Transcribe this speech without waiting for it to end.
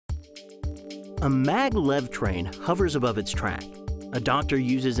A maglev train hovers above its track. A doctor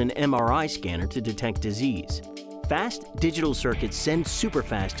uses an MRI scanner to detect disease. Fast digital circuits send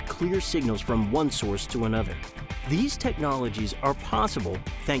superfast, clear signals from one source to another. These technologies are possible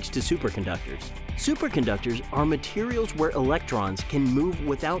thanks to superconductors. Superconductors are materials where electrons can move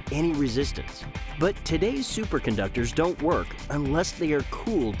without any resistance. But today's superconductors don't work unless they are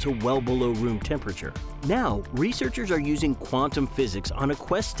cooled to well below room temperature. Now, researchers are using quantum physics on a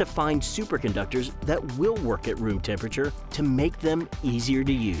quest to find superconductors that will work at room temperature to make them easier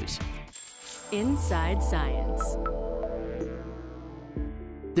to use. Inside Science.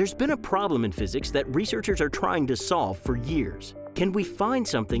 There's been a problem in physics that researchers are trying to solve for years. Can we find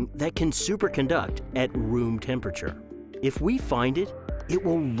something that can superconduct at room temperature? If we find it, it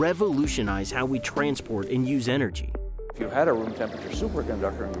will revolutionize how we transport and use energy. If you had a room temperature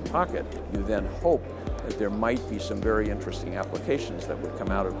superconductor in your pocket, you then hope that there might be some very interesting applications that would come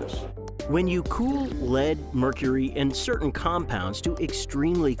out of this. When you cool lead, mercury, and certain compounds to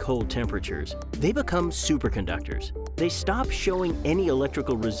extremely cold temperatures, they become superconductors. They stop showing any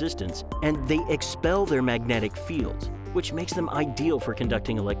electrical resistance and they expel their magnetic fields, which makes them ideal for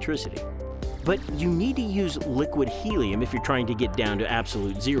conducting electricity. But you need to use liquid helium if you're trying to get down to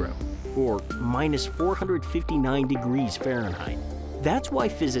absolute zero, or minus 459 degrees Fahrenheit. That's why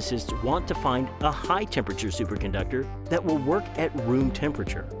physicists want to find a high-temperature superconductor that will work at room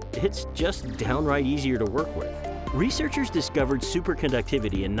temperature. It's just downright easier to work with. Researchers discovered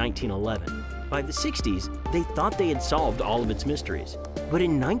superconductivity in 1911. By the 60s, they thought they had solved all of its mysteries. But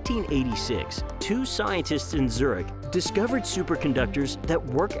in 1986, two scientists in Zurich discovered superconductors that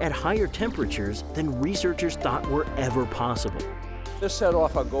work at higher temperatures than researchers thought were ever possible. This set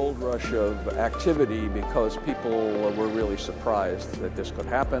off a gold rush of activity because people were really surprised that this could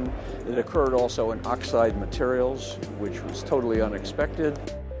happen. It occurred also in oxide materials, which was totally unexpected.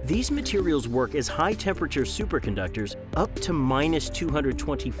 These materials work as high-temperature superconductors up to minus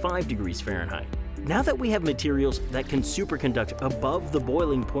 225 degrees Fahrenheit. Now that we have materials that can superconduct above the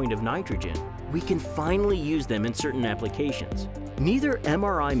boiling point of nitrogen, we can finally use them in certain applications. Neither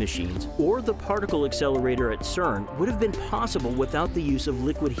MRI machines or the particle accelerator at CERN would have been possible without the use of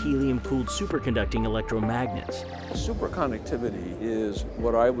liquid helium-cooled superconducting electromagnets. Superconductivity is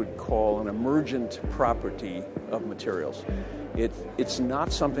what I would call an emergent property of materials. It's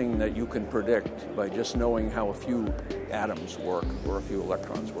not something that you can predict by just knowing how a few atoms work or a few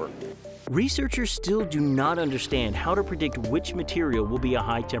electrons work. Researchers still do not understand how to predict which material will be a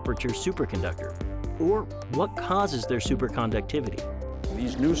high-temperature superconductor, or what causes their superconductivity.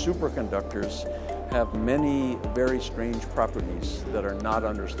 These new superconductors have many very strange properties that are not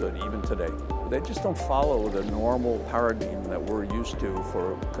understood even today. They just don't follow the normal paradigm that we're used to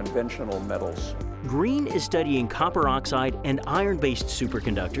for conventional metals. Greene is studying copper oxide and iron-based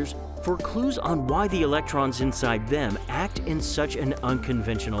superconductors for clues on why the electrons inside them act in such an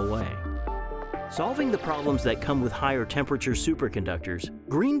unconventional way. Solving the problems that come with higher temperature superconductors,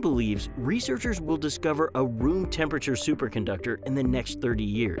 Greene believes researchers will discover a room temperature superconductor in the next 30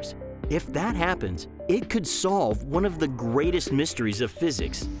 years. If that happens, it could solve one of the greatest mysteries of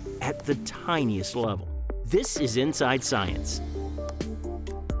physics at the tiniest level. This is Inside Science.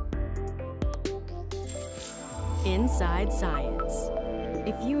 Inside Science.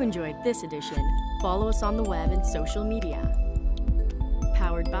 If you enjoyed this edition, follow us on the web and social media.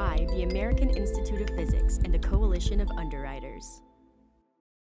 Powered by the American Institute of Physics and a coalition of underwriters.